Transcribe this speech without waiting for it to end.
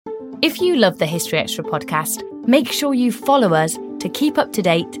If you love the History Extra podcast, make sure you follow us to keep up to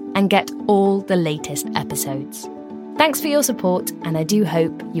date and get all the latest episodes. Thanks for your support, and I do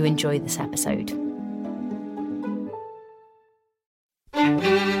hope you enjoy this episode.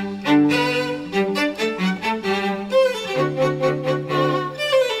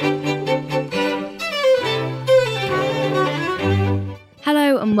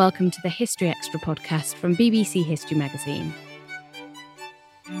 Hello and welcome to the History Extra podcast from BBC History Magazine.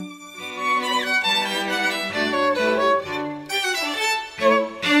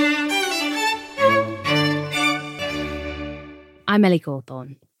 I'm Ellie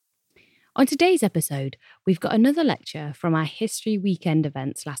Cawthorne. On today's episode, we've got another lecture from our History Weekend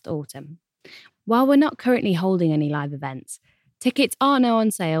events last autumn. While we're not currently holding any live events, tickets are now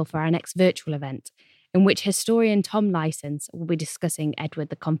on sale for our next virtual event, in which historian Tom Licence will be discussing Edward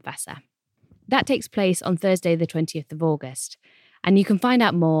the Confessor. That takes place on Thursday the 20th of August, and you can find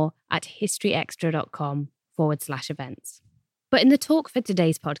out more at historyextra.com/events. But in the talk for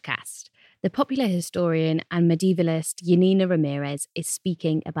today's podcast, the popular historian and medievalist Yanina Ramirez is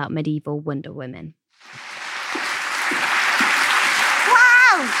speaking about medieval Wonder Women.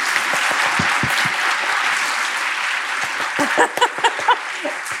 Wow!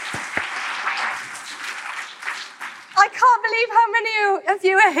 I can't believe how many of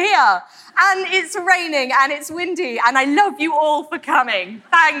you are here. And it's raining and it's windy, and I love you all for coming.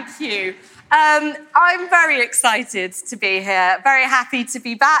 Thank you. I'm very excited to be here, very happy to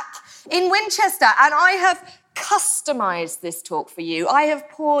be back in Winchester, and I have customised this talk for you. I have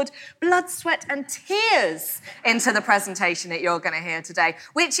poured blood, sweat and tears into the presentation that you're going to hear today,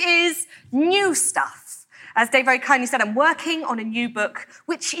 which is new stuff. As Dave very kindly said, I'm working on a new book,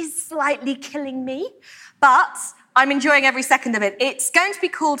 which is slightly killing me, but I'm enjoying every second of it. It's going to be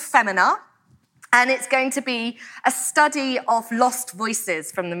called Femina, and it's going to be a study of lost voices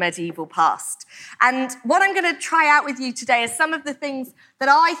from the medieval past. And what I'm going to try out with you today is some of the things that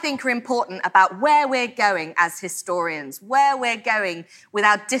I think are important about where we're going as historians, where we're going with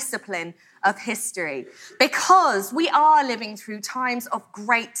our discipline of history. Because we are living through times of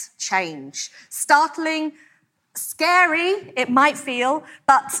great change. Startling, scary, it might feel,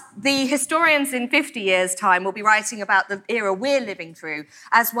 but the historians in 50 years' time will be writing about the era we're living through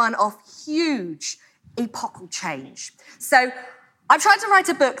as one of huge epochal change. So I've tried to write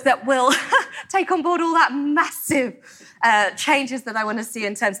a book that will take on board all that massive changes that I want to see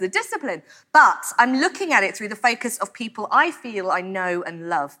in terms of the discipline, but I'm looking at it through the focus of people I feel I know and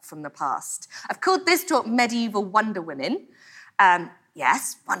love from the past. I've called this talk Medieval Wonder Women.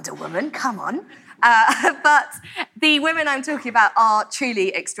 Yes, Wonder Woman, come on. But the women I'm talking about are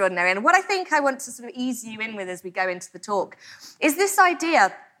truly extraordinary. And what I think I want to sort of ease you in with as we go into the talk is this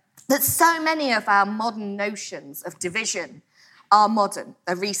idea that so many of our modern notions of division are modern,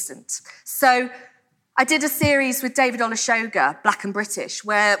 are recent. So I did a series with David Olusoga, Black and British,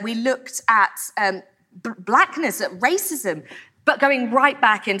 where we looked at blackness, at racism, but going right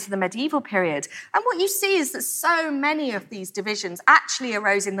back into the medieval period. And what you see is that so many of these divisions actually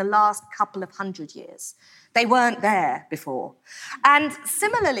arose in the last couple of hundred years. They weren't there before. And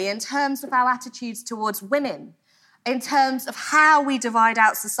similarly, in terms of our attitudes towards women, in terms of how we divide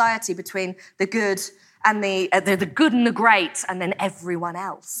out society between the good and the good and the great, and then everyone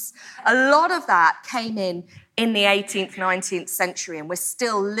else. A lot of that came in the 18th, 19th century, and we're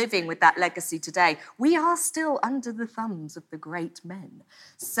still living with that legacy today. We are still under the thumbs of the great men.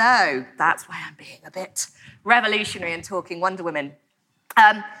 So that's why I'm being a bit revolutionary and talking Wonder Women.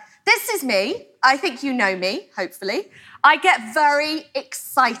 This is me. I think you know me, hopefully. I get very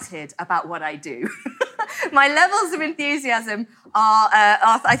excited about what I do. My levels of enthusiasm are,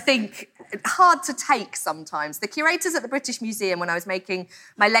 I think, hard to take sometimes. The curators at the British Museum, when I was making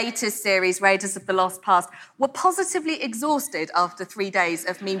my latest series, Raiders of the Lost Past, were positively exhausted after 3 days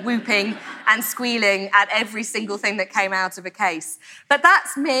of me whooping and squealing at every single thing that came out of a case. But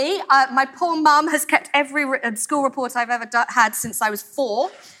that's me. My poor mum has kept every school report I've ever had since I was 4.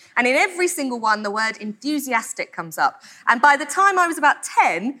 And in every single one, the word enthusiastic comes up. And by the time I was about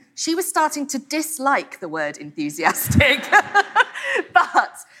 10, she was starting to dislike the word enthusiastic.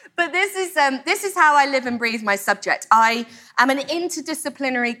 But this is how I live and breathe my subject. I am an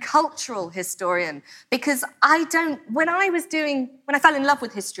interdisciplinary cultural historian because when I fell in love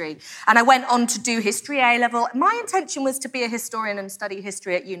with history and I went on to do history A-level, my intention was to be a historian and study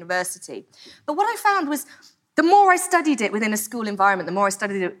history at university. But what I found was the more I studied it within a school environment, the more I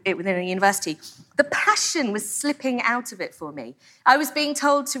studied it within a university, the passion was slipping out of it for me. I was being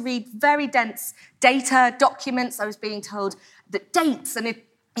told to read very dense data, documents. I was being told that dates and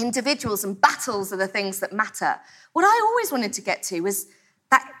individuals and battles are the things that matter. What I always wanted to get to was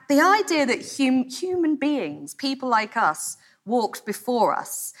that the idea that human beings, people like us, walked before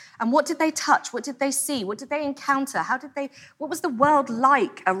us. And what did they touch? What did they see? What did they encounter? What was the world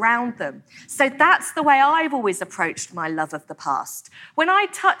like around them? So that's the way I've always approached my love of the past. When I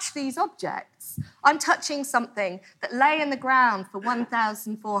touch these objects, I'm touching something that lay in the ground for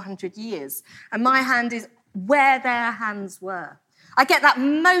 1,400 years, and my hand is where their hands were. I get that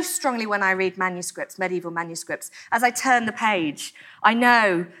most strongly when I read manuscripts, medieval manuscripts. As I turn the page, I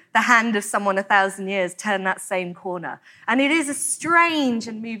know the hand of someone 1,000 years turned that same corner. And it is a strange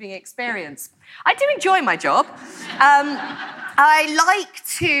and moving experience. I do enjoy my job. I like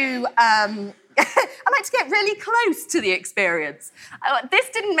to get really close to the experience. This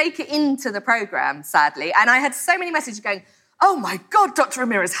didn't make it into the programme, sadly, and I had so many messages going, "Oh my God, Dr.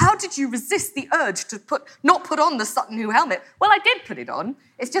 Ramirez, how did you resist the urge to not put on the Sutton Hoo helmet?" Well, I did put it on.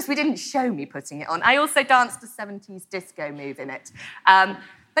 It's just we didn't show me putting it on. I also danced a 70s disco move in it.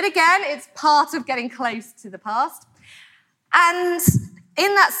 But again, it's part of getting close to the past. And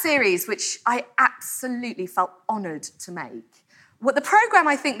in that series, which I absolutely felt honoured to make, the programme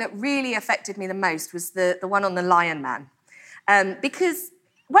I think that really affected me the most was the one on the Lion Man. Because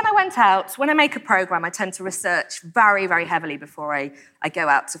when I make a programme, I tend to research very, very heavily before I go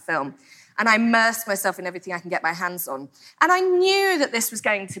out to film. And I immerse myself in everything I can get my hands on. And I knew that this was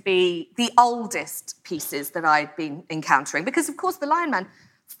going to be the oldest pieces that I'd been encountering, because, of course, the Lion Man,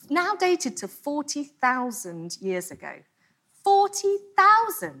 now dated to 40,000 years ago.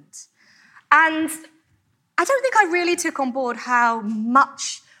 40,000! And I don't think I really took on board how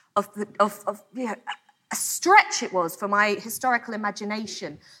much of a stretch it was for my historical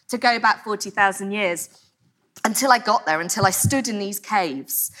imagination to go back 40,000 years until I got there, until I stood in these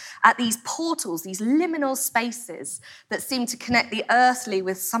caves, at these portals, these liminal spaces that seem to connect the earthly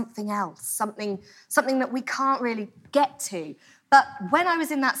with something else, something that we can't really get to. But when I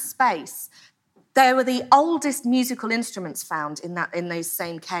was in that space, there were the oldest musical instruments found in those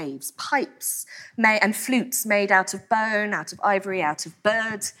same caves, pipes and flutes made out of bone, out of ivory, out of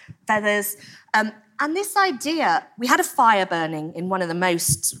bird feathers. And this idea, we had a fire burning in one of the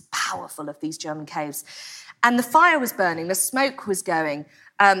most powerful of these German caves. And the fire was burning, the smoke was going,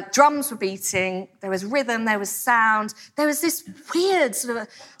 drums were beating, there was rhythm, there was sound. There was this weird sort of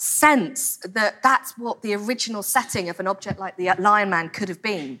sense that that's what the original setting of an object like the Lion Man could have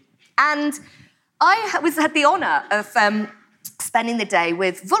been. And I had the honour of spending the day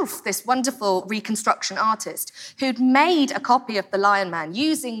with Wolf, this wonderful reconstruction artist, who'd made a copy of the Lion Man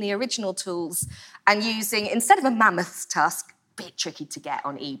using the original tools and using, instead of a mammoth's tusk, a bit tricky to get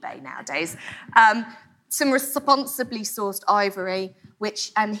on eBay nowadays, some responsibly sourced ivory,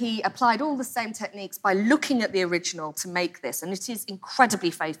 and he applied all the same techniques by looking at the original to make this, and it is incredibly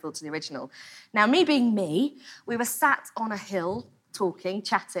faithful to the original. Now, me being me, we were sat on a hill, talking,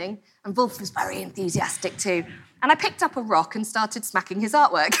 chatting, and Wolf was very enthusiastic too. And I picked up a rock and started smacking his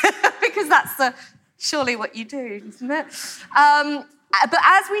artwork, because that's surely what you do, isn't it? But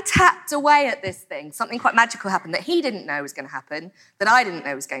as we tapped away at this thing, something quite magical happened that he didn't know was going to happen, that I didn't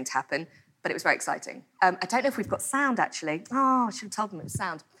know was going to happen, but it was very exciting. I don't know if we've got sound, actually. Oh, I should have told them it was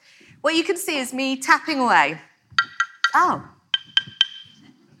sound. What you can see is me tapping away. Oh,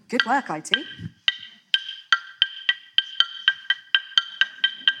 good work, IT.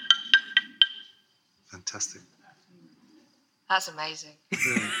 Fantastic. That's amazing.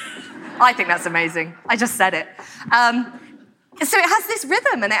 I think that's amazing. I just said it. So it has this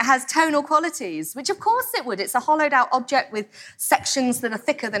rhythm and it has tonal qualities, which of course it would. It's a hollowed out object with sections that are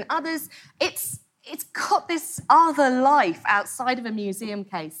thicker than others. It's got this other life outside of a museum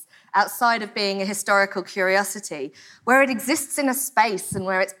case, outside of being a historical curiosity, where it exists in a space and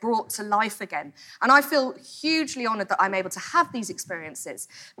where it's brought to life again. And I feel hugely honoured that I'm able to have these experiences,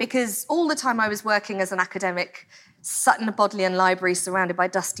 because all the time I was working as an academic, Sutton Bodleian Library surrounded by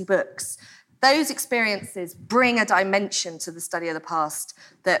dusty books, those experiences bring a dimension to the study of the past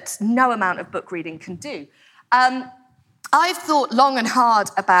that no amount of book reading can do. I've thought long and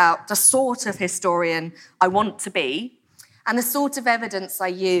hard about the sort of historian I want to be and the sort of evidence I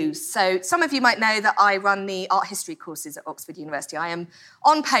use. So some of you might know that I run the art history courses at Oxford University. I am,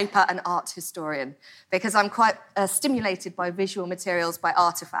 on paper, an art historian because I'm quite stimulated by visual materials, by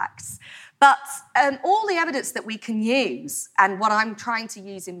artefacts. But all the evidence that we can use, and what I'm trying to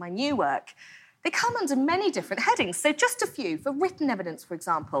use in my new work, they come under many different headings. So just a few. For written evidence, for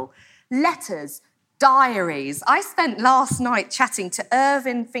example, letters, diaries. I spent last night chatting to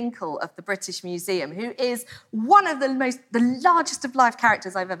Irving Finkel of the British Museum, who is one of the largest of life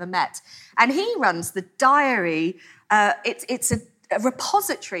characters I've ever met. And he runs the diary, it's a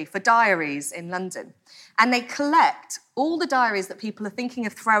repository for diaries in London. and they collect all the diaries that people are thinking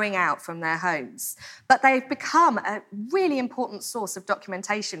of throwing out from their homes. But they've become a really important source of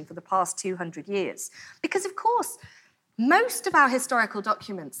documentation for the past 200 years. Because, of course, most of our historical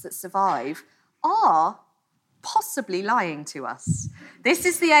documents that survive are possibly lying to us. This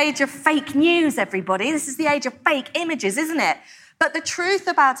is the age of fake news, everybody. This is the age of fake images, isn't it? But the truth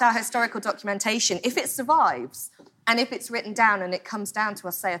about our historical documentation, if it survives, and if it's written down and it comes down to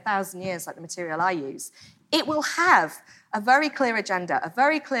us, say, 1,000 years, like the material I use, it will have a very clear agenda, a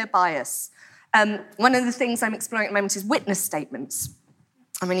very clear bias. One of the things I'm exploring at the moment is witness statements.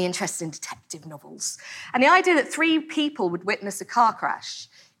 I'm really interested in detective novels. And the idea that 3 people would witness a car crash.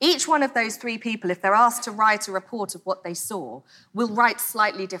 Each one of those 3 people, if they're asked to write a report of what they saw, will write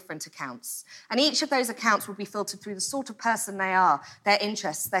slightly different accounts. And each of those accounts will be filtered through the sort of person they are, their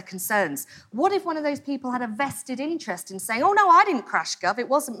interests, their concerns. What if one of those people had a vested interest in saying, oh, no, I didn't crash, Gov, it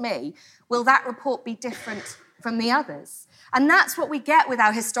wasn't me? Will that report be different from the others? And that's what we get with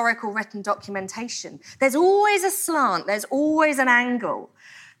our historical written documentation. There's always a slant, there's always an angle.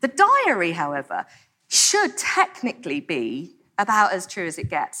 The diary, however, should technically be about as true as it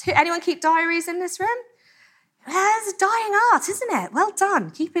gets. Anyone keep diaries in this room? It's a dying art, isn't it? Well done,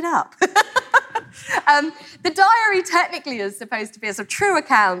 keep it up. The diary technically is supposed to be a sort of true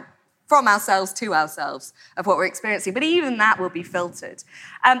account from ourselves to ourselves of what we're experiencing, but even that will be filtered.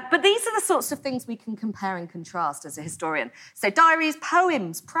 But these are the sorts of things we can compare and contrast as a historian. So diaries,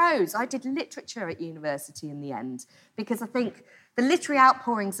 poems, prose. I did literature at university in the end because I think the literary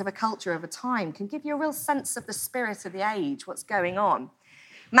outpourings of a culture of a time can give you a real sense of the spirit of the age, what's going on.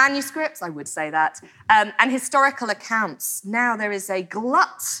 Manuscripts, I would say that, and historical accounts. Now there is a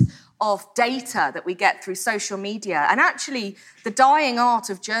glut of data that we get through social media. And actually, the dying art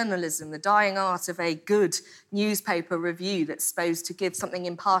of journalism, the dying art of a good newspaper review that's supposed to give something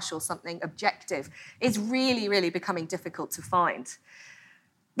impartial, something objective, is really, really becoming difficult to find.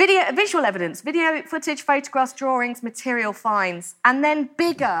 Visual evidence, video footage, photographs, drawings, material finds, and then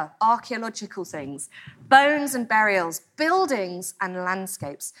bigger archaeological things, bones and burials, buildings and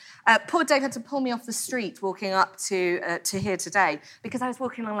landscapes. Poor Dave had to pull me off the street walking up to here today because I was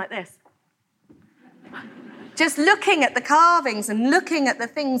walking along like this. Just looking at the carvings and looking at the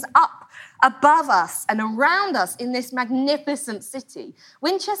things up above us and around us in this magnificent city.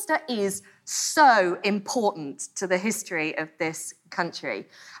 Winchester is so important to the history of this country.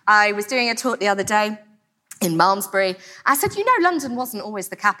 I was doing a talk the other day in Malmesbury. I said, you know, London wasn't always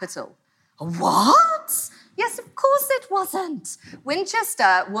the capital. What? Yes, of course it wasn't.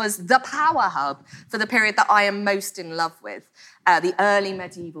 Winchester was the power hub for the period that I am most in love with, the early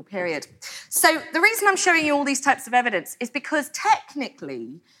medieval period. So the reason I'm showing you all these types of evidence is because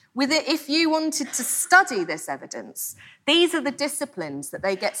technically, if you wanted to study this evidence, these are the disciplines that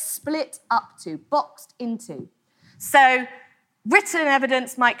they get split up to, boxed into. So written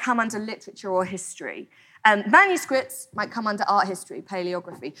evidence might come under literature or history. Manuscripts might come under art history,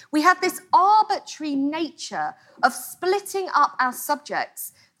 paleography. We have this arbitrary nature of splitting up our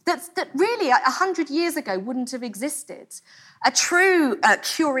subjects that really 100 years ago wouldn't have existed. A true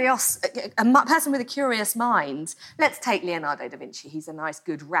person with a curious mind. Let's take Leonardo da Vinci. He's a nice,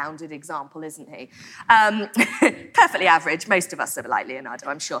 good, rounded example, isn't he? Perfectly average. Most of us are like Leonardo,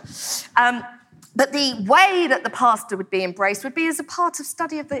 I'm sure. But the way that the past would be embraced would be as a part of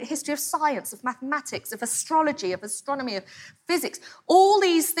study of the history of science, of mathematics, of astrology, of astronomy, of physics. All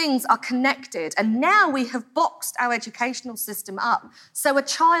these things are connected, and now we have boxed our educational system up. So a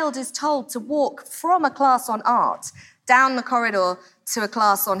child is told to walk from a class on art down the corridor to a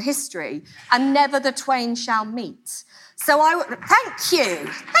class on history, and never the twain shall meet. So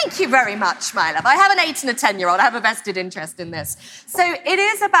thank you very much, my love. I have an 8 and a 10-year-old. I have a vested interest in this. So it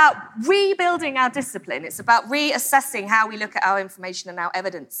is about rebuilding our discipline. It's about reassessing how we look at our information and our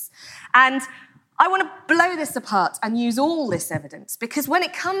evidence. And I want to blow this apart and use all this evidence, because when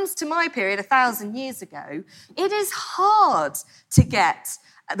it comes to my period 1,000 years ago, it is hard to get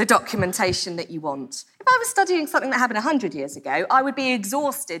the documentation that you want. If I was studying something that happened 100 years ago, I would be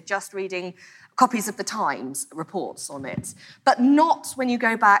exhausted just reading copies of the Times reports on it, but not when you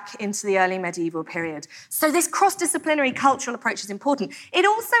go back into the early medieval period. So this cross-disciplinary cultural approach is important. It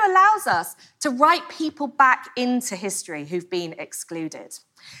also allows us to write people back into history who've been excluded.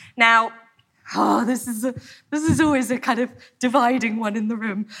 Now, this is always a kind of dividing one in the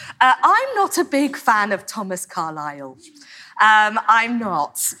room. I'm not a big fan of Thomas Carlyle. I'm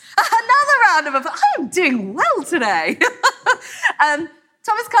not. Another round of applause. I am doing well today.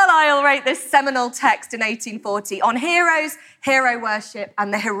 Thomas Carlyle wrote this seminal text in 1840 on heroes, hero worship,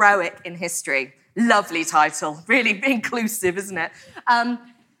 and the heroic in history. Lovely title, really inclusive, isn't it? And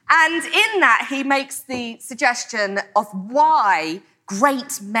And in that, he makes the suggestion of why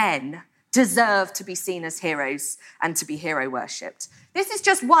great men deserve to be seen as heroes and to be hero worshipped. This is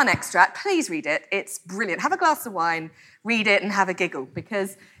just one extract. Please read it. It's brilliant. Have a glass of wine, read it, and have a giggle,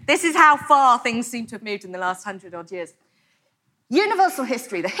 because this is how far things seem to have moved in the last 100-odd years. Universal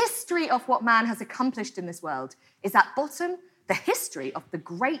history, the history of what man has accomplished in this world, is at bottom the history of the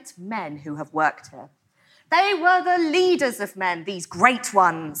great men who have worked here. They were the leaders of men, these great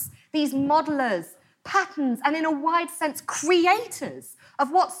ones, these modelers, patterns, and in a wide sense, creators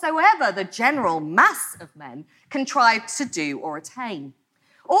of whatsoever the general mass of men contrived to do or attain.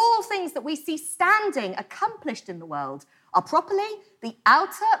 All things that we see standing, accomplished in the world, are properly the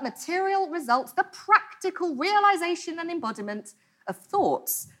outer material results, the practical realization and embodiment of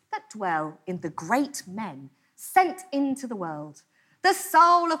thoughts that dwell in the great men sent into the world. The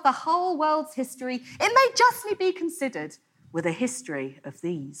soul of the whole world's history, it may justly be considered with a history of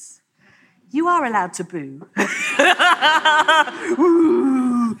these. You are allowed to boo.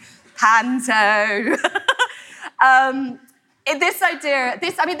 Ooh, panto.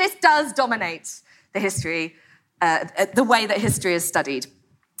 This does dominate the history, the way that history is studied.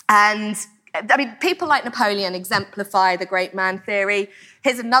 And people like Napoleon exemplify the great man theory.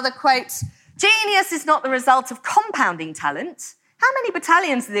 Here's another quote. Genius is not the result of compounding talent. How many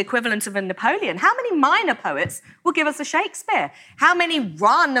battalions are the equivalent of a Napoleon? How many minor poets will give us a Shakespeare? How many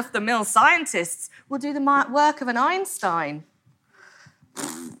run-of-the-mill scientists will do the work of an Einstein?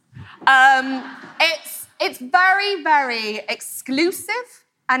 It's very, very exclusive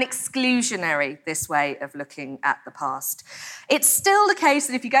and exclusionary, this way of looking at the past. It's still the case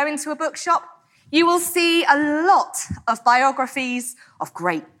that if you go into a bookshop, you will see a lot of biographies of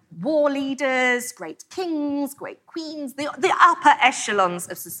great war leaders, great kings, great queens, the upper echelons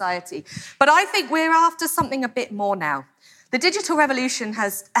of society. But I think we're after something a bit more now. The digital revolution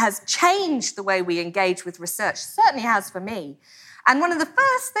has changed the way we engage with research, certainly has for me. And one of the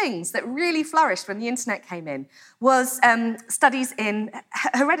first things that really flourished when the internet came in was studies in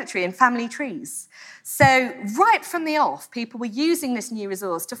hereditary and family trees. So right from the off, people were using this new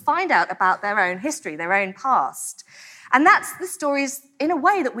resource to find out about their own history, their own past. And that's the stories, in a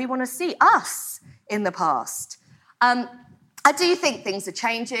way, that we want to see us in the past. I do think things are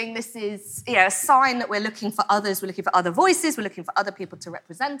changing. This is a sign that we're looking for others, we're looking for other voices, we're looking for other people to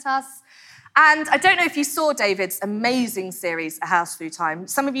represent us. And I don't know if you saw David's amazing series, A House Through Time.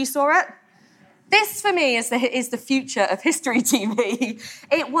 Some of you saw it? This, for me, is the future of history TV.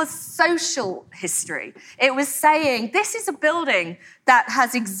 It was social history. It was saying, this is a building that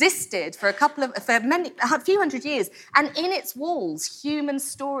has existed for a few hundred years, and in its walls, human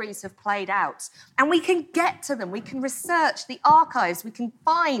stories have played out. And we can get to them. We can research the archives. We can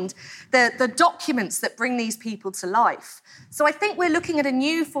find the documents that bring these people to life. So I think we're looking at a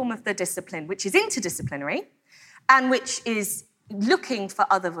new form of the discipline, which is interdisciplinary, and which is looking for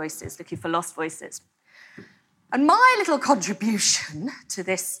other voices, looking for lost voices. And my little contribution to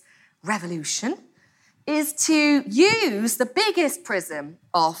this revolution is to use the biggest prism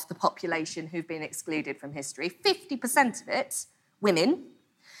of the population who've been excluded from history, 50% of it, women,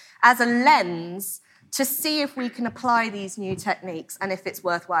 as a lens to see if we can apply these new techniques and if it's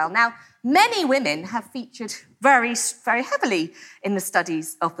worthwhile. Now, many women have featured very, very heavily in the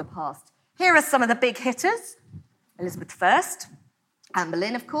studies of the past. Here are some of the big hitters. Elizabeth I, Anne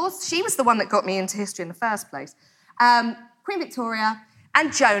Boleyn, of course. She was the one that got me into history in the first place. Queen Victoria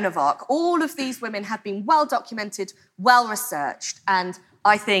and Joan of Arc. All of these women have been well documented, well researched, and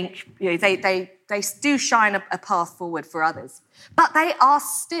I think they do shine a path forward for others. But they are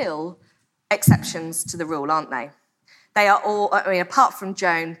still exceptions to the rule, aren't they? They are all, apart from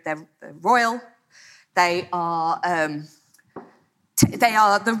Joan, they're royal. They are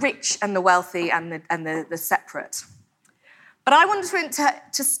the rich and the wealthy and the separate. But I wanted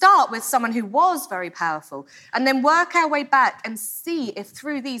to start with someone who was very powerful and then work our way back and see if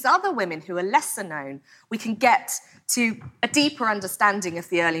through these other women who are lesser known, we can get to a deeper understanding of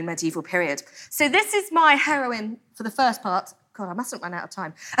the early medieval period. So this is my heroine for the first part. God, I mustn't run out of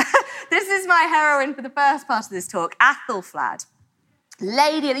time. This is my heroine for the first part of this talk, Athelflaed.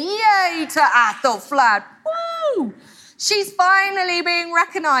 Lady, yay to Athelflaed. Woo! She's finally being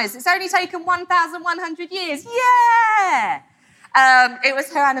recognised. It's only taken 1,100 years. Yeah! It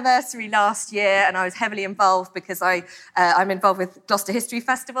was her anniversary last year, and I was heavily involved because I'm involved with Gloucester History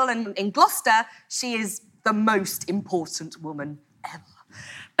Festival, and in Gloucester, she is the most important woman ever.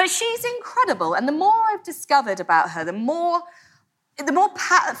 But she's incredible, and the more I've discovered about her, the more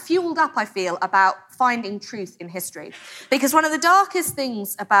fueled up I feel about finding truth in history. Because one of the darkest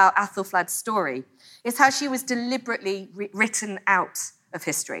things about Athelflaed's story is how she was deliberately written out of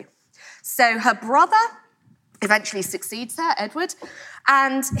history. So her brother eventually succeeds her, Edward,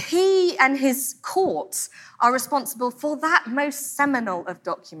 and he and his court are responsible for that most seminal of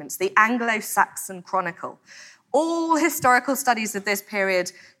documents, the Anglo-Saxon Chronicle. All historical studies of this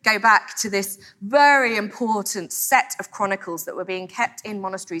period go back to this very important set of chronicles that were being kept in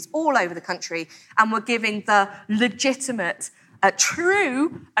monasteries all over the country and were giving the legitimate,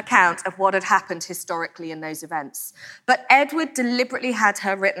 true account of what had happened historically in those events. But Edward deliberately had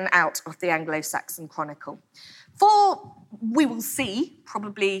her written out of the Anglo-Saxon Chronicle for, we will see,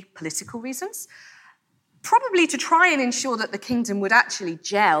 probably political reasons, probably to try and ensure that the kingdom would actually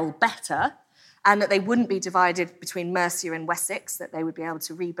gel better and that they wouldn't be divided between Mercia and Wessex, that they would be able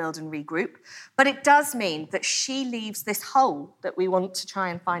to rebuild and regroup. But it does mean that she leaves this hole that we want to try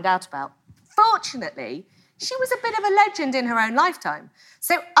and find out about. Fortunately, she was a bit of a legend in her own lifetime.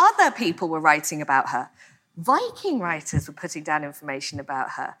 So other people were writing about her. Viking writers were putting down information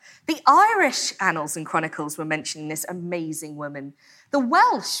about her. The Irish annals and chronicles were mentioning this amazing woman. The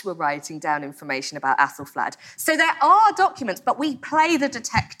Welsh were writing down information about Athelflaed. So there are documents, but we play the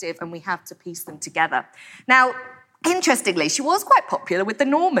detective and we have to piece them together. Now, interestingly, she was quite popular with the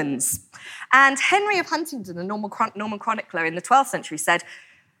Normans. And Henry of Huntingdon, the Norman chronicler in the 12th century, said,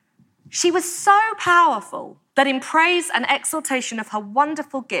 "She was so powerful that in praise and exaltation of her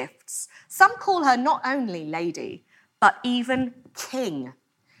wonderful gifts, some call her not only lady, but even king,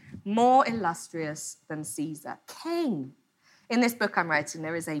 more illustrious than Caesar." King. In this book I'm writing,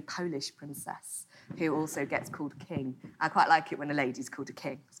 there is a Polish princess who also gets called king. I quite like it when a lady's called a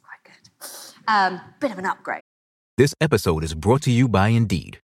king. It's quite good. Bit of an upgrade. This episode is brought to you by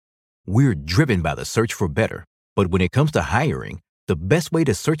Indeed. We're driven by the search for better, but when it comes to hiring, the best way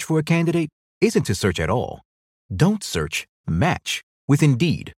to search for a candidate isn't to search at all. Don't search, match with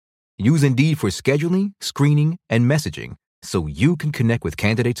Indeed. Use Indeed for scheduling, screening, and messaging so you can connect with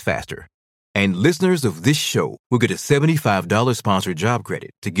candidates faster. And listeners of this show will get a $75 sponsored job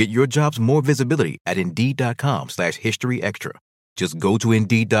credit to get your jobs more visibility at Indeed.com/HistoryExtra. Just go to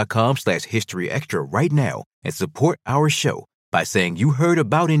Indeed.com/HistoryExtra right now and support our show by saying you heard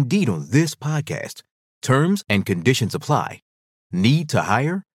about Indeed on this podcast. Terms and conditions apply. Need to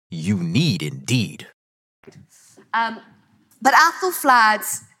hire? You need Indeed. But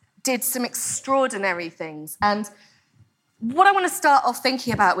Athelflaed did some extraordinary things. And what I want to start off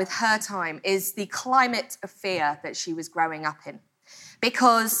thinking about with her time is the climate of fear that she was growing up in.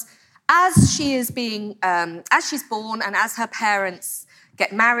 Because as she's born and as her parents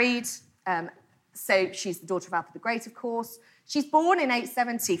get married, so she's the daughter of Alfred the Great, of course, she's born in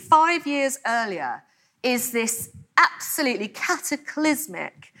 870. 5 years earlier is this absolutely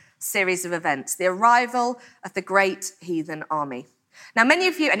cataclysmic series of events, the arrival of the great heathen army. Now, many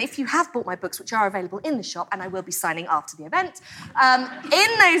of you, and if you have bought my books, which are available in the shop, and I will be signing after the event,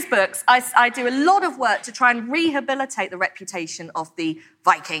 in those books, I do a lot of work to try and rehabilitate the reputation of the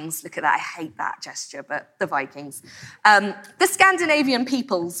Vikings. Look at that, I hate that gesture, but the Vikings. The Scandinavian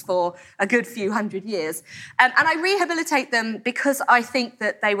peoples for a good few hundred years. And I rehabilitate them because I think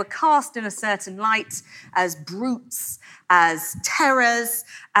that they were cast in a certain light as brutes, as terrors,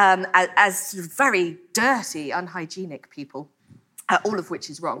 as very dirty, unhygienic people. All of which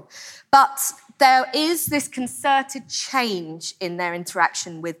is wrong. But there is this concerted change in their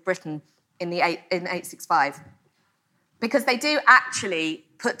interaction with Britain in 865, because they do actually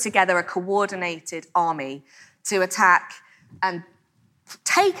put together a coordinated army to attack and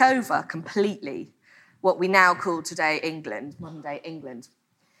take over completely what we now call today England, modern-day England.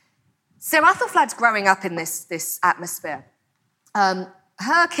 So Athelflaed's growing up in this atmosphere.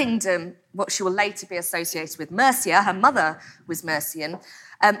 Her kingdom, what she will later be associated with, Mercia, her mother was Mercian,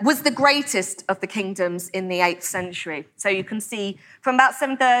 was the greatest of the kingdoms in the 8th century. So you can see from about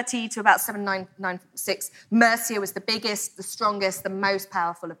 730 to about 796, Mercia was the biggest, the strongest, the most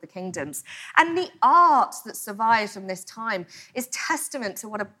powerful of the kingdoms. And the art that survives from this time is testament to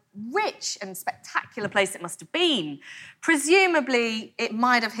what a rich and spectacular place it must have been. Presumably, it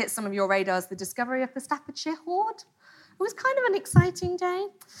might have hit some of your radars, the discovery of the Staffordshire hoard. It was kind of an exciting day.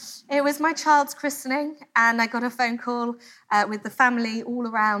 It was my child's christening, and I got a phone call with the family all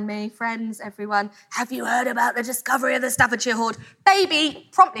around me, friends, everyone. "Have you heard about the discovery of the Staffordshire hoard?" Baby,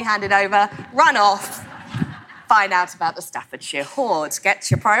 promptly handed over, run off, find out about the Staffordshire hoard. Get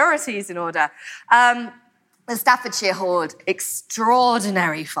your priorities in order. The Staffordshire hoard,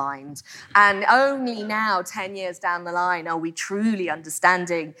 extraordinary find. And only now, 10 years down the line, are we truly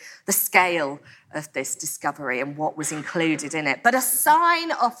understanding the scale of this discovery and what was included in it. But a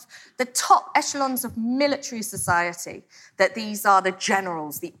sign of the top echelons of military society, that these are the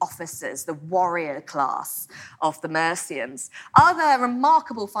generals, the officers, the warrior class of the Mercians. Other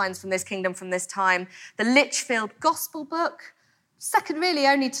remarkable finds from this kingdom from this time, the Lichfield Gospel Book, second really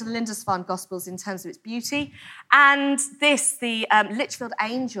only to the Lindisfarne Gospels in terms of its beauty. And this, the Lichfield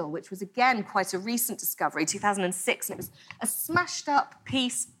Angel, which was again quite a recent discovery, 2006, and it was a smashed up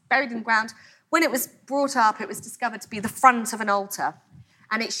piece buried in the ground. When it was brought up, it was discovered to be the front of an altar.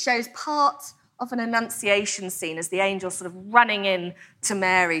 And it shows part of an Annunciation scene as the angel sort of running in to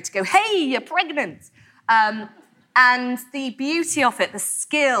Mary to go, hey, you're pregnant. And the beauty of it, the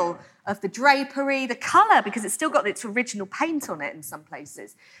skill of the drapery, the colour, because it's still got its original paint on it in some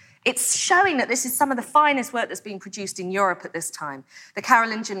places. It's showing that this is some of the finest work that's being produced in Europe at this time. The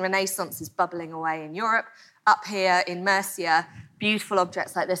Carolingian Renaissance is bubbling away in Europe. Up here in Mercia, beautiful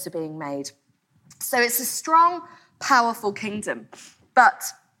objects like this are being made. So it's a strong, powerful kingdom, but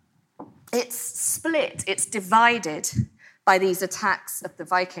it's split, it's divided by these attacks of the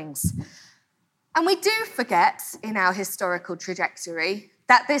Vikings. And we do forget in our historical trajectory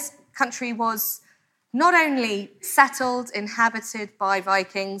that this country was not only settled, inhabited by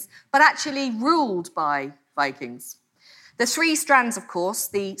Vikings, but actually ruled by Vikings. The three strands, of course,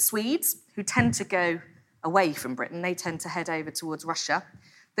 the Swedes, who tend to go away from Britain, they tend to head over towards Russia.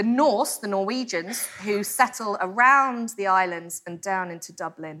 The Norse, the Norwegians, who settle around the islands and down into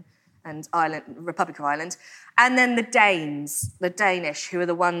Dublin and Ireland, Republic of Ireland. And then the Danes, the Danish, who are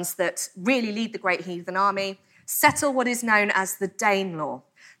the ones that really lead the Great Heathen Army, settle what is known as the Danelaw.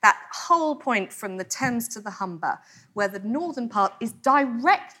 That whole point from the Thames to the Humber, where the northern part is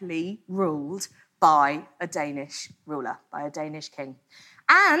directly ruled by a Danish ruler, by a Danish king.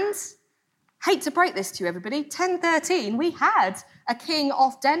 And, hate to break this to you, everybody, 1013, we had a king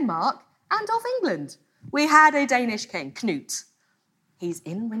of Denmark and of England. We had a Danish king, Knut. He's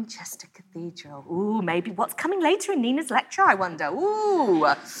in Winchester Cathedral. Ooh, maybe what's coming later in Nina's lecture, I wonder. Ooh,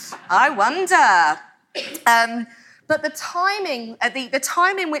 I wonder. But the timing, the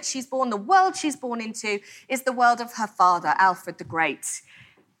time in which she's born, the world she's born into, is the world of her father, Alfred the Great.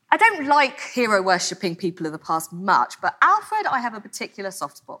 I don't like hero-worshipping people of the past much, but Alfred I have a particular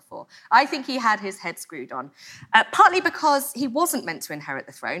soft spot for. I think he had his head screwed on, partly because he wasn't meant to inherit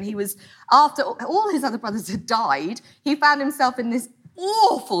the throne. He was, after all his other brothers had died, he found himself in this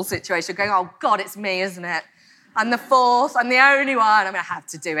awful situation, going, oh, God, it's me, isn't it? I'm the fourth, I'm the only one, I'm going to have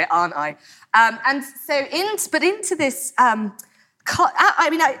to do it, aren't I? And so into this, I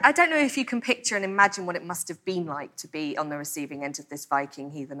don't know if you can picture and imagine what it must have been like to be on the receiving end of this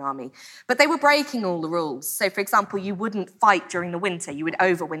Viking heathen army. But they were breaking all the rules. So, for example, you wouldn't fight during the winter. You would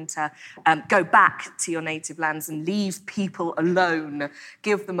overwinter, go back to your native lands and leave people alone,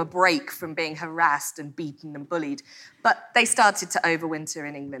 give them a break from being harassed and beaten and bullied. But they started to overwinter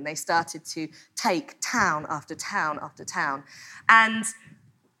in England. They started to take town after town after town. And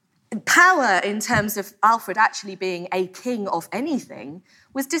power, in terms of Alfred actually being a king of anything,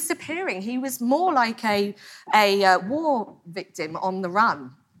 was disappearing. He was more like a war victim on the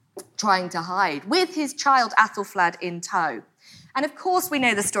run, trying to hide, with his child Athelflaed in tow. And of course, we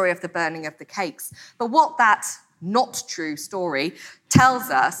know the story of the burning of the cakes. But what that not true story tells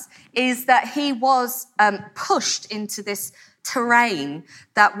us is that he was pushed into this terrain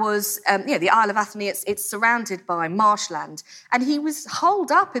that was, the Isle of Athelney, it's surrounded by marshland. And he was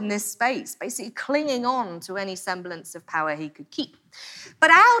holed up in this space, basically clinging on to any semblance of power he could keep.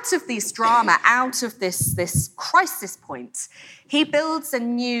 But out of this drama, out of this crisis point, he builds a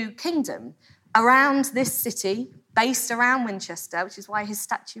new kingdom around this city, based around Winchester, which is why his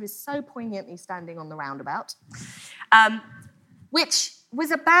statue is so poignantly standing on the roundabout, which was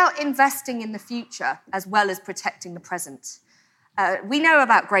about investing in the future as well as protecting the present. We know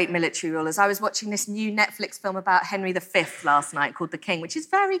about great military rulers. I was watching this new Netflix film about Henry V last night called The King, which is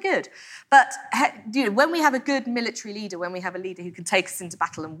very good. But when we have a good military leader, when we have a leader who can take us into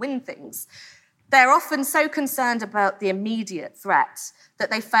battle and win things, they're often so concerned about the immediate threat that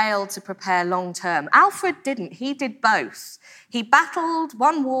they fail to prepare long-term. Alfred didn't. He did both. He battled,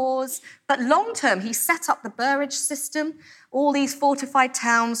 won wars, but long-term he set up the burrage system, all these fortified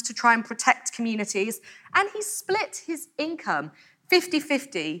towns to try and protect communities, and he split his income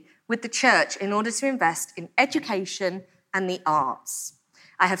 50-50 with the church in order to invest in education and the arts.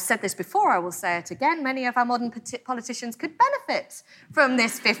 I have said this before, I will say it again. Many of our modern politicians could benefit from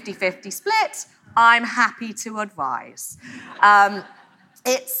this 50-50 split. I'm happy to advise.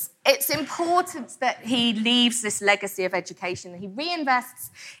 It's it's important that he leaves this legacy of education. He reinvests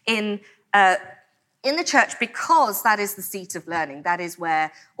in the church because that is the seat of learning. That is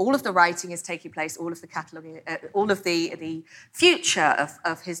where all of the writing is taking place, all of the cataloguing, all of the future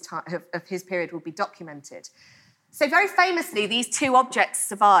of his period will be documented. So very famously, these two objects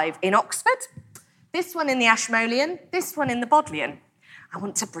survive in Oxford, this one in the Ashmolean, this one in the Bodleian. I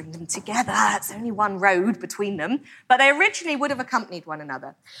want to bring them together. It's only one road between them, but they originally would have accompanied one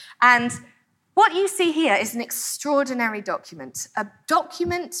another. And what you see here is an extraordinary document, a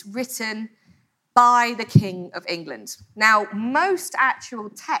document written by the King of England. Now, most actual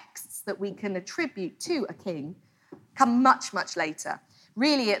texts that we can attribute to a king come much, much later.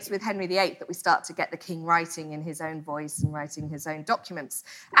 Really, it's with Henry VIII that we start to get the king writing in his own voice and writing his own documents.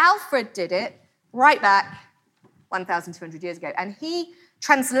 Alfred did it right back 1,200 years ago, and he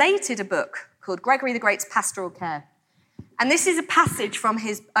translated a book called Gregory the Great's Pastoral Care. And this is a passage from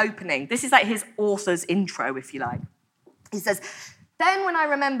his opening. This is like his author's intro, if you like. He says, "Then when I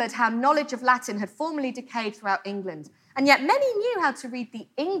remembered how knowledge of Latin had formerly decayed throughout England, and yet many knew how to read the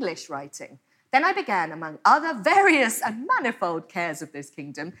English writing, then I began, among other various and manifold cares of this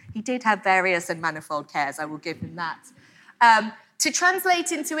kingdom," he did have various and manifold cares, I will give him that, "to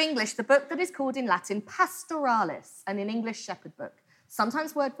translate into English the book that is called in Latin Pastoralis, and in English Shepherd Book,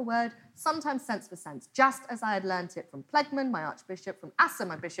 sometimes word for word, sometimes sense for sense, just as I had learnt it from Plegman, my archbishop, from Asser,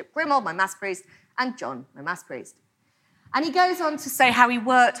 my bishop, Grimold, my mass priest, and John, my mass priest." And he goes on to say how he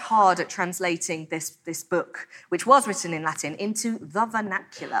worked hard at translating this book, which was written in Latin, into the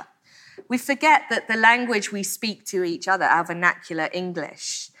vernacular. We forget that the language we speak to each other, our vernacular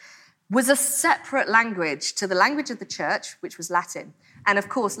English, was a separate language to the language of the church, which was Latin, and of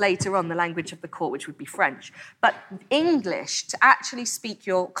course later on the language of the court, which would be French. But English, to actually speak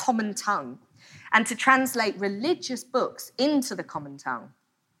your common tongue and to translate religious books into the common tongue,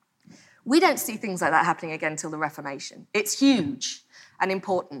 we don't see things like that happening again until the Reformation. It's huge and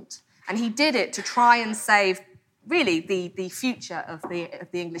important. And he did it to try and save, really, the future of the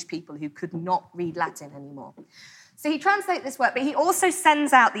English people who could not read Latin anymore. So he translates this work, but he also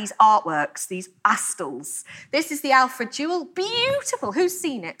sends out these artworks, these astles. This is the Alfred Jewel. Beautiful. Who's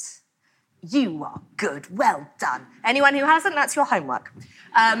seen it? You are good. Well done. Anyone who hasn't, that's your homework.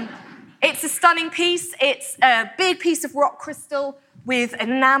 It's a stunning piece. It's a big piece of rock crystal with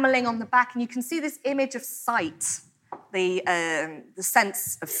enameling on the back, and you can see this image of sight, the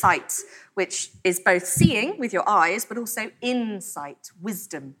sense of sight, which is both seeing with your eyes, but also insight,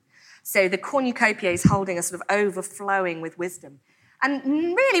 wisdom. So the cornucopia is holding a sort of overflowing with wisdom. And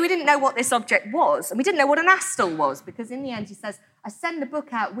really, we didn't know what this object was, and we didn't know what an astle was, because in the end he says, I send the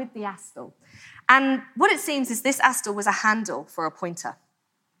book out with the astle. And what it seems is this astle was a handle for a pointer,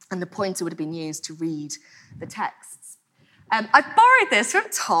 and the pointer would have been used to read the texts. I borrowed this from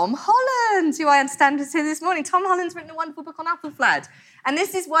Tom Holland, who I understand is here this morning. Tom Holland's written a wonderful book on Athelflaed, and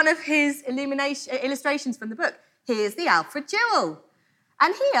this is one of his illustrations from the book. Here's the Alfred Jewel.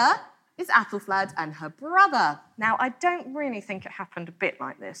 And here is Athelflaed and her brother. Now, I don't really think it happened a bit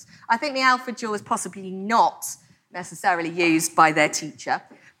like this. I think the Alfred Jewel was possibly not necessarily used by their teacher,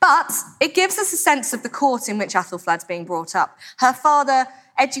 but it gives us a sense of the court in which Athelflaed's being brought up. Her father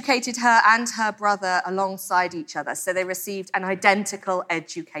educated her and her brother alongside each other, so they received an identical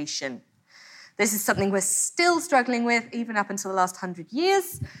education. This is something we're still struggling with, even up until the last 100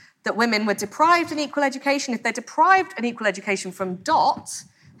 years, that women were deprived an equal education. If they're deprived an equal education from Dot,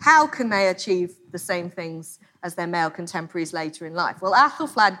 how can they achieve the same things as their male contemporaries later in life? Well,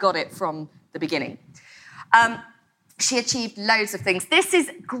 Athelflaed got it from the beginning. She achieved loads of things. This is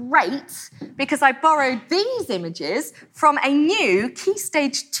great because I borrowed these images from a new Key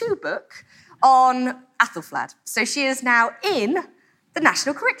Stage 2 book on Athelflaed. So she is now in the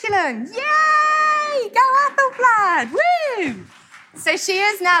national curriculum. Yay! Go Athelflaed! Woo! So she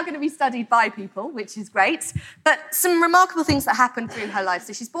is now going to be studied by people, which is great. But some remarkable things that happened through her life.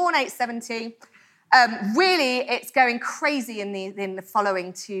 So she's born 870. Really, it's going crazy in the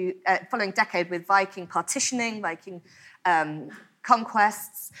following decade with Viking partitioning, Viking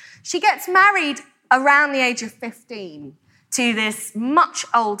conquests. She gets married around the age of 15 to this much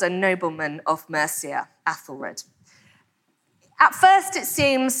older nobleman of Mercia, Athelred. At first, it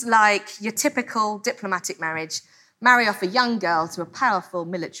seems like your typical diplomatic marriage. Marry off a young girl to a powerful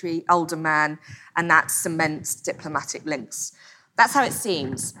military older man, and that cements diplomatic links. That's how it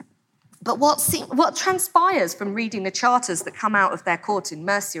seems. But what transpires from reading the charters that come out of their court in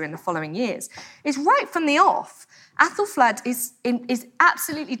Mercia in the following years is right from the off, Athelflaed is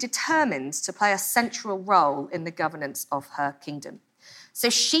absolutely determined to play a central role in the governance of her kingdom.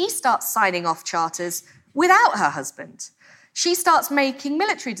 So she starts signing off charters without her husband. she starts making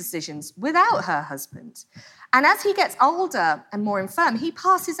military decisions without her husband. And as he gets older and more infirm, he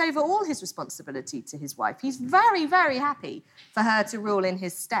passes over all his responsibility to his wife. He's very, very happy for her to rule in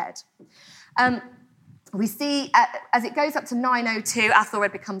his stead. We see, as it goes up to 902,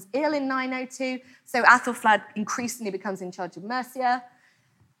 Athelred becomes ill in 902, so Athelflaed increasingly becomes in charge of Mercia.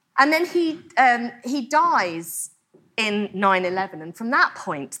 And then he dies in 911, and from that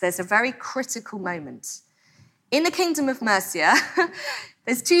point, there's a very critical moment. In the Kingdom of Mercia,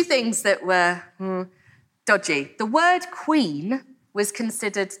 there's two things that were dodgy. The word queen was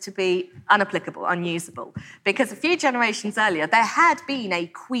considered to be unapplicable, unusable, because a few generations earlier, there had been a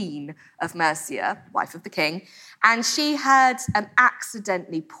queen of Mercia, wife of the king, and she had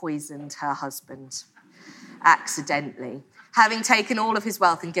accidentally poisoned her husband. Accidentally. Having taken all of his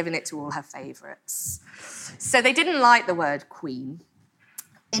wealth and given it to all her favourites. So they didn't like the word queen.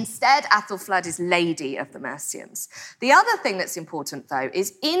 Instead, Athelflaed is Lady of the Mercians. The other thing that's important, though,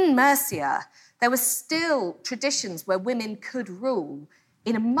 is in Mercia, there were still traditions where women could rule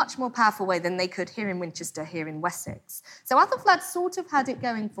in a much more powerful way than they could here in Winchester, here in Wessex. So Athelflaed sort of had it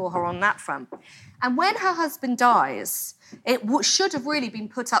going for her on that front. And when her husband dies, it should have really been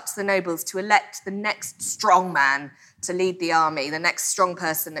put up to the nobles to elect the next strong man to lead the army, the next strong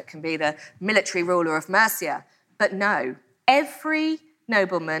person that can be the military ruler of Mercia. But no, every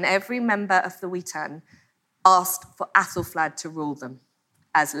nobleman, every member of the Witan asked for Athelflaed to rule them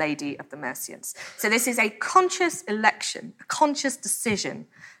as Lady of the Mercians. So this is a conscious election, a conscious decision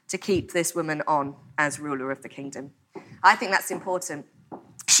to keep this woman on as ruler of the kingdom. I think that's important.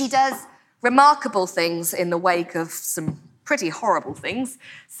 She does remarkable things in the wake of some pretty horrible things.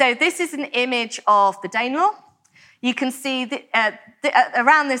 So this is an image of the Danelaw. You can see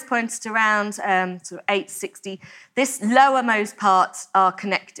around this point, at around sort of 860, this lowermost part are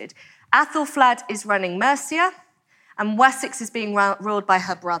connected. Athelflaed is running Mercia, and Wessex is being ruled by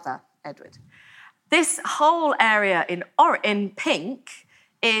her brother, Edward. This whole area in pink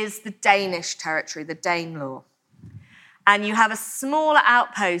is the Danish territory, the Danelaw. And you have a smaller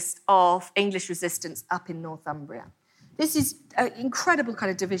outpost of English resistance up in Northumbria. This is an incredible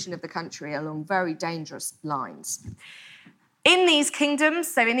kind of division of the country along very dangerous lines. In these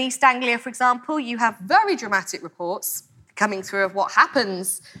kingdoms, so in East Anglia, for example, you have very dramatic reports coming through of what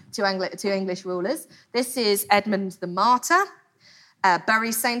happens to English rulers. This is Edmund the Martyr,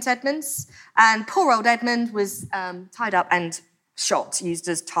 Bury St. Edmunds, and poor old Edmund was tied up and shot, used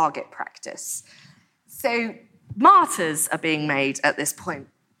as target practice. So martyrs are being made at this point.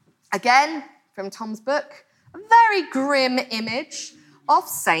 Again, from Tom's book, a very grim image of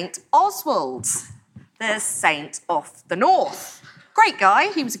St. Oswald, the saint of the north. Great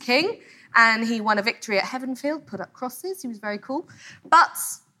guy, he was a king, and he won a victory at Heavenfield, put up crosses, he was very cool. But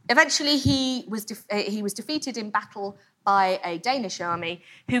eventually he was defeated in battle by a Danish army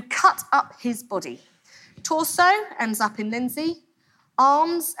who cut up his body. Torso ends up in Lindsey,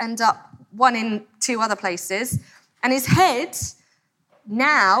 arms end up one in two other places, and his head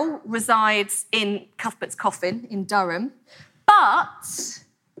now resides in Cuthbert's coffin in Durham, but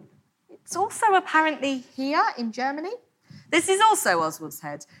it's also apparently here in Germany. This is also Oswald's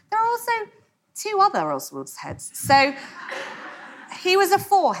head. There are also two other Oswald's heads. So he was a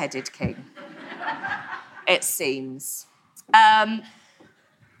four-headed king, it seems.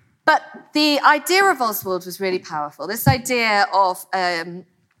 But the idea of Oswald was really powerful. This idea of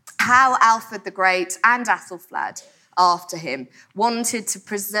how Alfred the Great and Athelflaed, after him, wanted to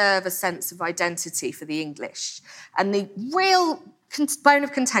preserve a sense of identity for the English. And the real bone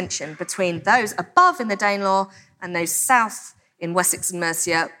of contention between those above in the Danelaw and those south in Wessex and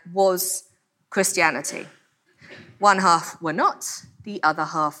Mercia was Christianity. One half were not, the other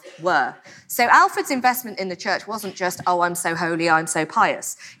half were. So Alfred's investment in the church wasn't just, oh, I'm so holy, I'm so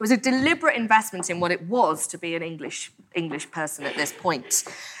pious. It was a deliberate investment in what it was to be an English person at this point.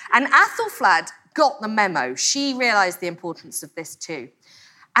 And Athelflaed got the memo. She realised the importance of this too.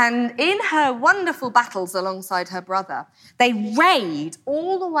 And in her wonderful battles alongside her brother, they raid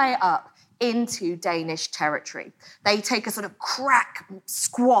all the way up into Danish territory. They take a sort of crack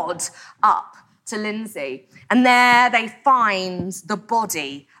squad up to Lindsey, and there they find the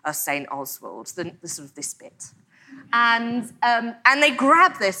body of St. Oswald, the sort of this bit. And they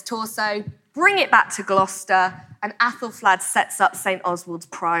grab this torso, bring it back to Gloucester, and Athelflaed sets up St. Oswald's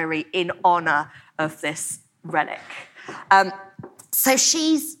Priory in honour of this relic. So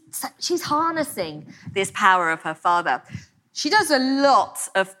she's harnessing this power of her father. She does a lot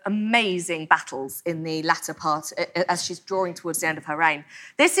of amazing battles in the latter part as she's drawing towards the end of her reign.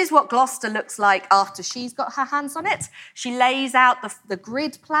 This is what Gloucester looks like after she's got her hands on it. She lays out the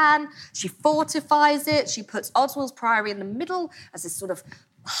grid plan, she fortifies it, she puts Oswald's Priory in the middle as this sort of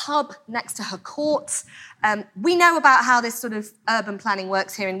hub next to her court. We know about how this sort of urban planning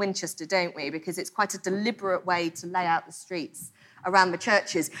works here in Winchester, don't we? Because it's quite a deliberate way to lay out the streets around the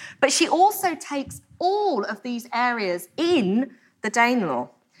churches. But she also takes all of these areas in the Danelaw.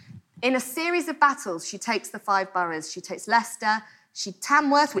 In a series of battles, she takes the 5 boroughs. She takes Leicester,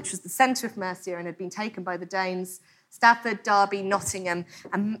 Tamworth, which was the centre of Mercia and had been taken by the Danes, Stafford, Derby, Nottingham,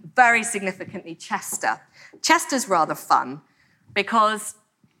 and very significantly Chester. Chester's rather fun because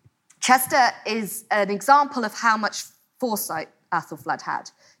Chester is an example of how much foresight Athelflaed had.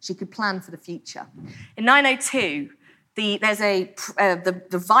 She could plan for the future. In 902,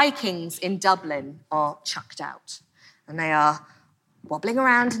 the Vikings in Dublin are chucked out, and they are wobbling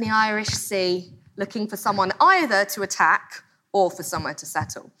around in the Irish Sea, looking for someone either to attack or for somewhere to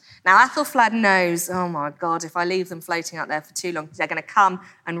settle. Now, Athelflaed knows, oh my God, if I leave them floating out there for too long, they're going to come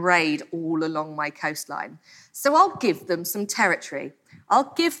and raid all along my coastline. So I'll give them some territory.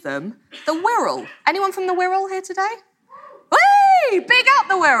 I'll give them the Wirral. Anyone from the Wirral here today? Whee! Big up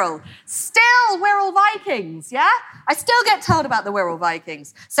the Wirral. Still Wirral Vikings, yeah? I still get told about the Wirral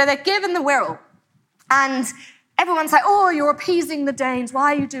Vikings. So they're given the Wirral. And everyone's like, oh, you're appeasing the Danes.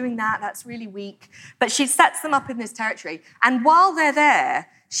 Why are you doing that? That's really weak. But she sets them up in this territory. And while they're there,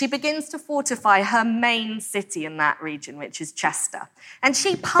 she begins to fortify her main city in that region, which is Chester. And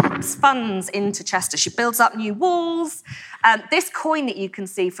she pumps funds into Chester. She builds up new walls. This coin that you can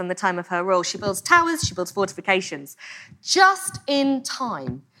see from the time of her rule, she builds towers, she builds fortifications, just in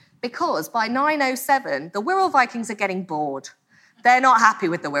time. Because by 907, the Wirral Vikings are getting bored. They're not happy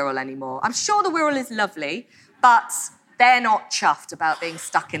with the Wirral anymore. I'm sure the Wirral is lovely, but they're not chuffed about being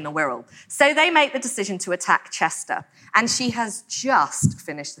stuck in the Wirral. So they make the decision to attack Chester. And she has just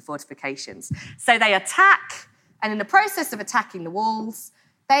finished the fortifications. So they attack, and in the process of attacking the walls,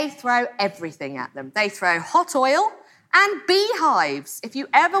 they throw everything at them. They throw hot oil and beehives. If you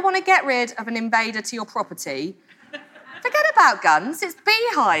ever want to get rid of an invader to your property, forget about guns, it's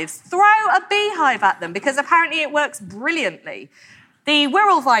beehives. Throw a beehive at them, because apparently it works brilliantly. The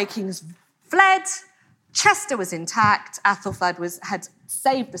Wirral Vikings fled. Chester was intact. Athelflaed had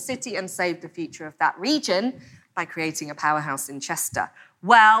saved the city and saved the future of that region by creating a powerhouse in Chester.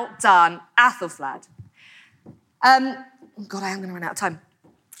 Well done, Athelflaed. God, I am going to run out of time.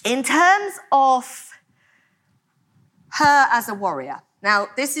 In terms of her as a warrior, now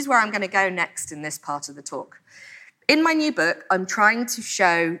this is where I'm going to go next in this part of the talk. In my new book, I'm trying to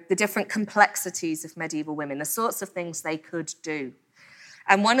show the different complexities of medieval women, the sorts of things they could do.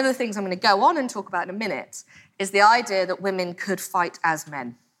 And one of the things I'm going to go on and talk about in a minute is the idea that women could fight as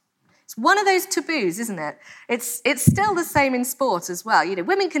men. It's one of those taboos, isn't it? It's still the same in sport as well. You know,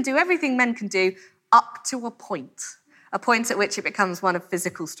 women can do everything men can do up to a point at which it becomes one of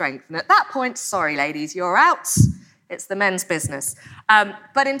physical strength. And at that point, sorry, ladies, you're out. It's the men's business.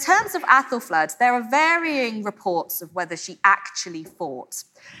 But in terms of Athelflaed, there are varying reports of whether she actually fought.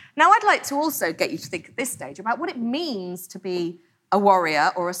 Now, I'd like to also get you to think at this stage about what it means to be a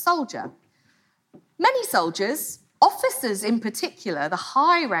warrior or a soldier. Many soldiers, officers in particular, the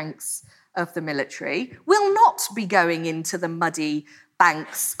high ranks of the military, will not be going into the muddy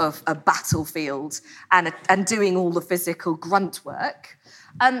banks of a battlefield and doing all the physical grunt work.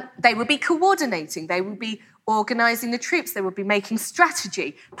 They would be coordinating, they would be organising the troops, they would be making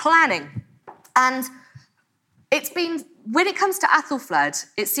strategy, planning. And when it comes to Athelflaed,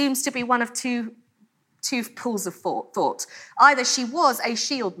 it seems to be one of two pools of thought. Either she was a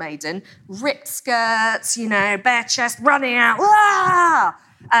shield maiden, ripped skirts, bare chest, running out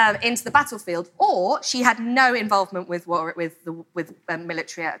into the battlefield, or she had no involvement with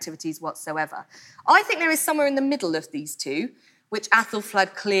military activities whatsoever. I think there is somewhere in the middle of these two, which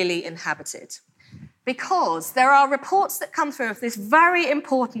Athelflaed clearly inhabited. Because there are reports that come through of this very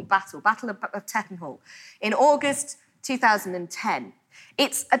important Battle of Tettenhall, in August 2010.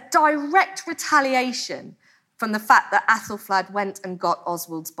 It's a direct retaliation from the fact that Athelflaed went and got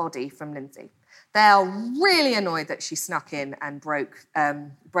Oswald's body from Lindsay. They are really annoyed that she snuck in and broke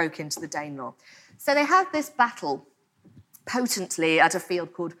into the Danelaw. So they have this battle potently at a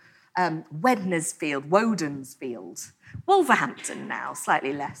field called Woden's Field. Wolverhampton now,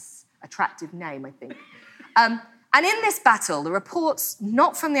 slightly less attractive name, I think. And in this battle, the reports,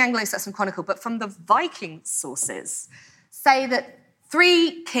 not from the Anglo-Saxon Chronicle, but from the Viking sources, say that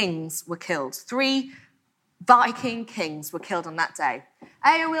 3 kings were killed, 3 Viking kings were killed on that day.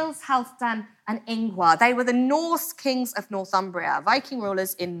 Eowils, Halfdan, and Ingvar. They were the Norse kings of Northumbria, Viking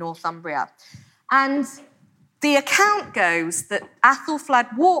rulers in Northumbria. And the account goes that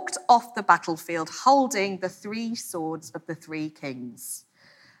Athelflaed walked off the battlefield holding the 3 swords of the 3 kings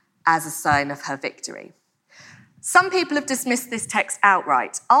as a sign of her victory. Some people have dismissed this text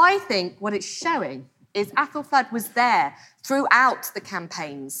outright. I think what it's showing is Athelflaed was there throughout the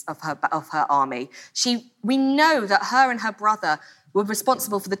campaigns of her army. We know that her and her brother were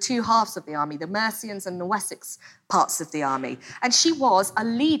responsible for the 2 halves of the army, the Mercians and the Wessex parts of the army. And she was a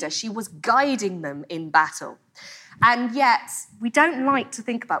leader. She was guiding them in battle. And yet, we don't like to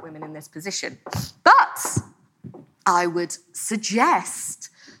think about women in this position. But I would suggest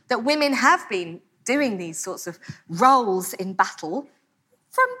that women have been doing these sorts of roles in battle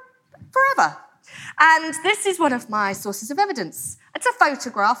from forever. And this is one of my sources of evidence. It's a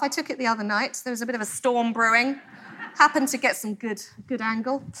photograph. I took it the other night. There was a bit of a storm brewing. Happened to get some good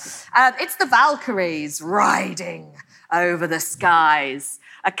angle. It's the Valkyries riding over the skies,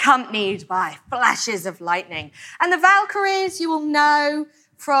 accompanied by flashes of lightning. And the Valkyries, you will know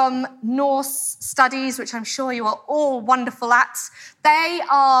from Norse studies, which I'm sure you are all wonderful at, they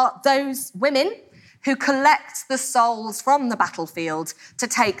are those women who collect the souls from the battlefield to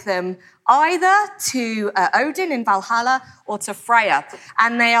take them either to Odin in Valhalla or to Freya.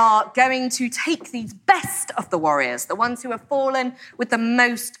 And they are going to take these best of the warriors, the ones who have fallen with the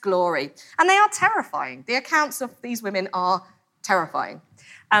most glory. And they are terrifying. The accounts of these women are terrifying.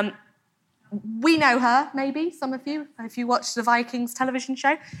 We know her, maybe, some of you, if you watch the Vikings television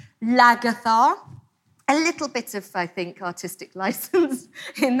show, Lagertha. A little bit of, I think, artistic license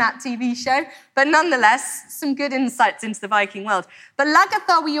in that TV show, but nonetheless, some good insights into the Viking world. But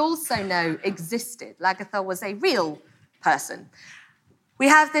Lagertha, we also know, existed. Lagertha was a real person. We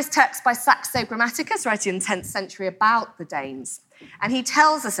have this text by Saxo Grammaticus, writing in the 10th century about the Danes. And he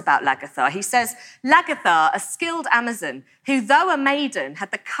tells us about Lagertha. He says, Lagertha, a skilled Amazon, who though a maiden had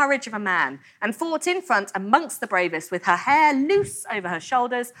the courage of a man and fought in front amongst the bravest with her hair loose over her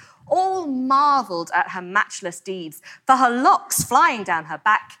shoulders, all marvelled at her matchless deeds, for her locks flying down her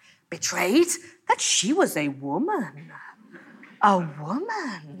back betrayed that she was a woman. A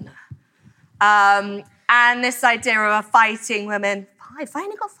woman. And this idea of a fighting woman, I've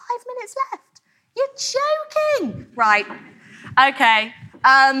only got 5 minutes left. You're joking. Right. Okay.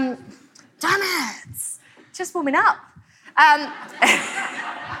 Damn it. Just warming up.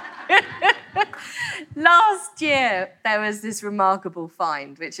 Last year, there was this remarkable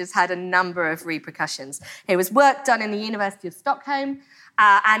find, which has had a number of repercussions. It was work done in the University of Stockholm,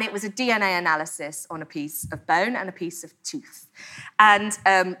 and it was a DNA analysis on a piece of bone and a piece of tooth. And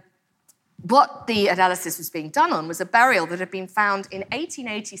what the analysis was being done on was a burial that had been found in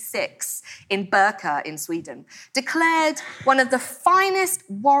 1886 in Birka in Sweden, declared one of the finest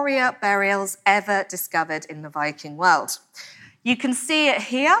warrior burials ever discovered in the Viking world. You can see it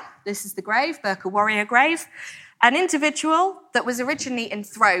here. This is the grave, Birka warrior grave. An individual that was originally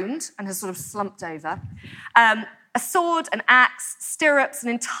enthroned and has sort of slumped over. A sword, an axe, stirrups, an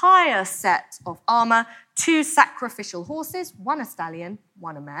entire set of armour, 2 sacrificial horses, 1 a stallion,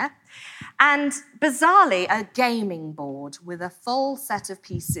 1 a mare, and bizarrely a gaming board with a full set of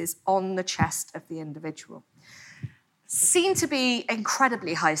pieces on the chest of the individual. Seen to be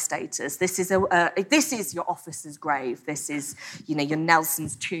incredibly high status. This is your officer's grave. This is, your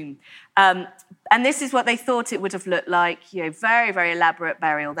Nelson's tomb, and this is what they thought it would have looked like. Very, very elaborate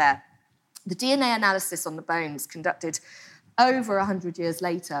burial there. The DNA analysis on the bones, conducted over 100 years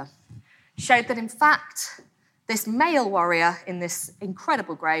later, showed that, in fact, this male warrior in this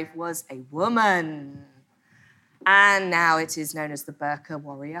incredible grave was a woman. And now it is known as the Birka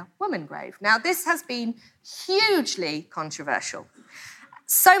warrior woman grave. Now, this has been hugely controversial.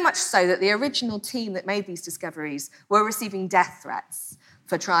 So much so that the original team that made these discoveries were receiving death threats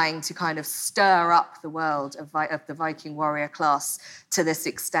for trying to kind of stir up the world of the Viking warrior class to this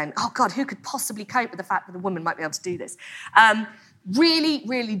extent. Oh, God, who could possibly cope with the fact that a woman might be able to do this? Really,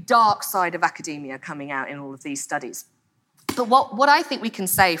 really dark side of academia coming out in all of these studies. But what I think we can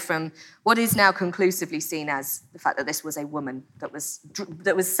say from what is now conclusively seen as the fact that this was a woman that was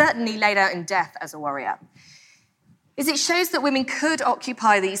certainly laid out in death as a warrior is it shows that women could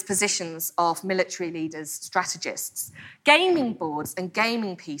occupy these positions of military leaders, strategists. Gaming boards and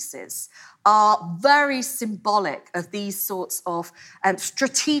gaming pieces are very symbolic of these sorts of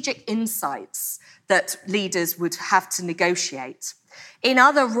strategic insights that leaders would have to negotiate. In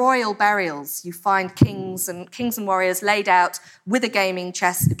other royal burials, you find kings and warriors laid out with a gaming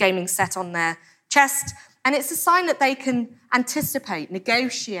set on their chest, And it's a sign that they can anticipate,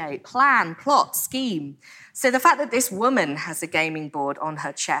 negotiate, plan, plot, scheme. So the fact that this woman has a gaming board on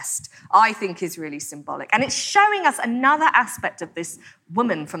her chest, I think is really symbolic. And it's showing us another aspect of this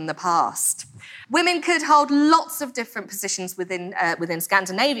woman from the past. Women could hold lots of different positions within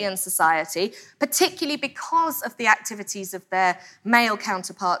Scandinavian society, particularly because of the activities of their male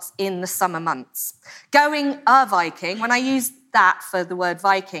counterparts in the summer months. Going a Viking, when I use that for the word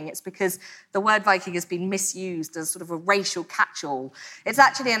Viking, it's because the word Viking has been misused as sort of a racial catch-all. It's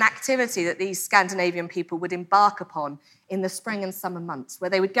actually an activity that these Scandinavian people would embark upon in the spring and summer months, where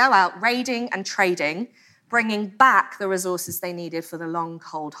they would go out raiding and trading, bringing back the resources they needed for the long,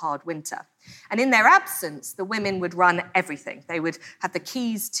 cold, hard winter. And in their absence, the women would run everything. They would have the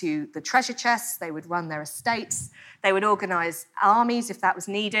keys to the treasure chests, they would run their estates, they would organise armies if that was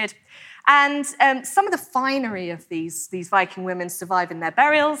needed. And some of the finery of these Viking women survive in their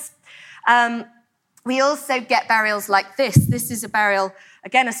burials. We also get burials like this. This is a burial,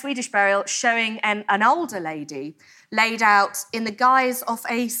 again, a Swedish burial, showing an older lady laid out in the guise of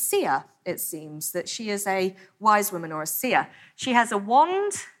a seer, it seems, that she is a wise woman or a seer. She has a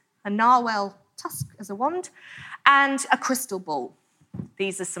wand, a narwhal tusk as a wand, and a crystal ball.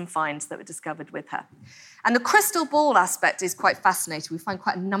 These are some finds that were discovered with her. And the crystal ball aspect is quite fascinating. We find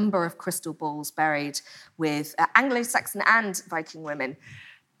quite a number of crystal balls buried with Anglo-Saxon and Viking women.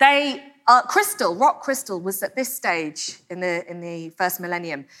 Rock crystal was at this stage in the first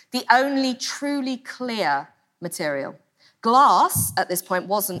millennium the only truly clear material. Glass at this point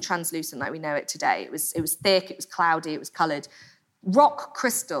wasn't translucent like we know it today. It was thick, it was cloudy, it was coloured. Rock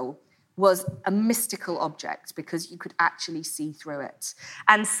crystal was a mystical object because you could actually see through it.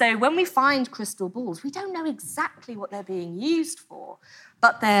 And so when we find crystal balls, we don't know exactly what they're being used for,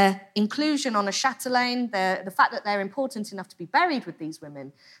 but their inclusion on a chatelaine, the fact that they're important enough to be buried with these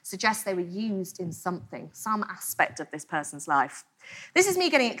women, suggests they were used in something, some aspect of this person's life. This is me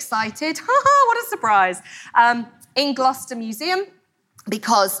getting excited. What a surprise. In Gloucester Museum,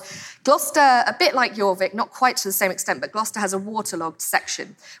 because Gloucester, a bit like Jorvik, not quite to the same extent, but Gloucester has a waterlogged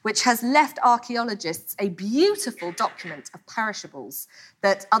section, which has left archaeologists a beautiful document of perishables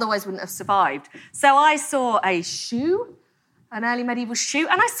that otherwise wouldn't have survived. So I saw a shoe, an early medieval shoe,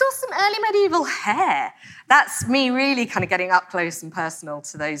 and I saw some early medieval hair. That's me really kind of getting up close and personal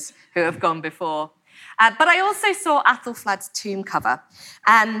to those who have gone before. But I also saw Athelflad's tomb cover,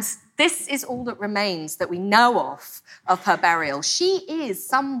 and this is all that remains that we know of her burial. She is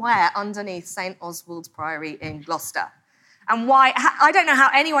somewhere underneath St. Oswald's Priory in Gloucester. And why? I don't know how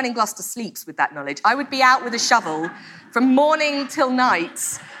anyone in Gloucester sleeps with that knowledge. I would be out with a shovel from morning till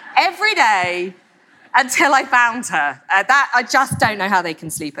night, every day, until I found her. I just don't know how they can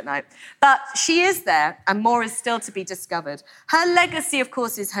sleep at night. But she is there, and more is still to be discovered. Her legacy, of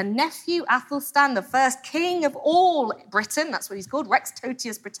course, is her nephew, Athelstan, the first king of all Britain. That's what he's called, Rex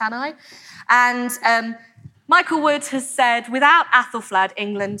Totius Britanniae. And Michael Wood has said, without Athelflad,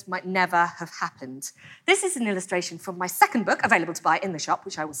 England might never have happened. This is an illustration from my second book, available to buy in the shop,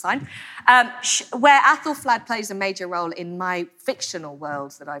 which I will sign, where Athelflad plays a major role in my fictional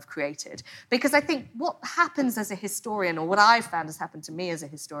world that I've created. Because I think what happens as a historian, or what I've found has happened to me as a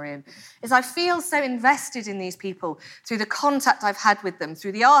historian, is I feel so invested in these people through the contact I've had with them,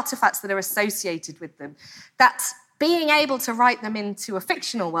 through the artifacts that are associated with them, that being able to write them into a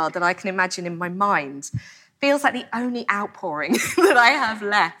fictional world that I can imagine in my mind feels like the only outpouring that I have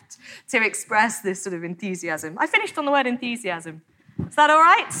left to express this sort of enthusiasm. I finished on the word enthusiasm. Is that all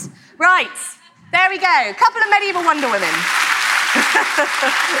right? Right. There we go. A couple of medieval Wonder Women.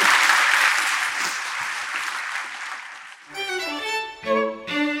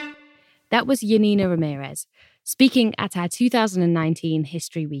 That was Yanina Ramirez, speaking at our 2019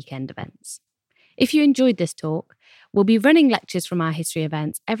 History Weekend events. If you enjoyed this talk, we'll be running lectures from our history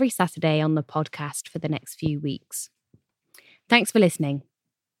events every Saturday on the podcast for the next few weeks. Thanks for listening.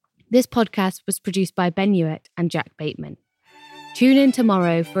 This podcast was produced by Ben Hewitt and Jack Bateman. Tune in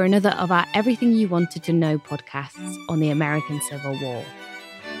tomorrow for another of our Everything You Wanted to Know podcasts on the American Civil War.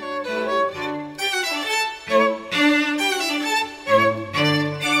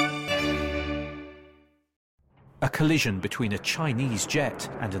 A collision between a Chinese jet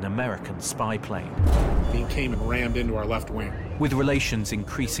and an American spy plane. He came and rammed into our left wing. With relations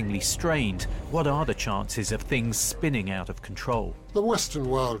increasingly strained, what are the chances of things spinning out of control? The Western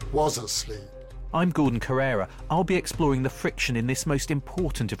world was asleep. I'm Gordon Carrera. I'll be exploring the friction in this most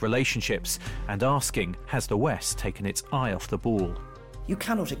important of relationships and asking, has the West taken its eye off the ball? You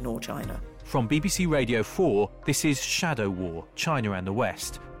cannot ignore China. From BBC Radio 4, this is Shadow War, China and the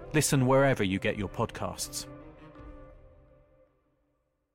West. Listen wherever you get your podcasts.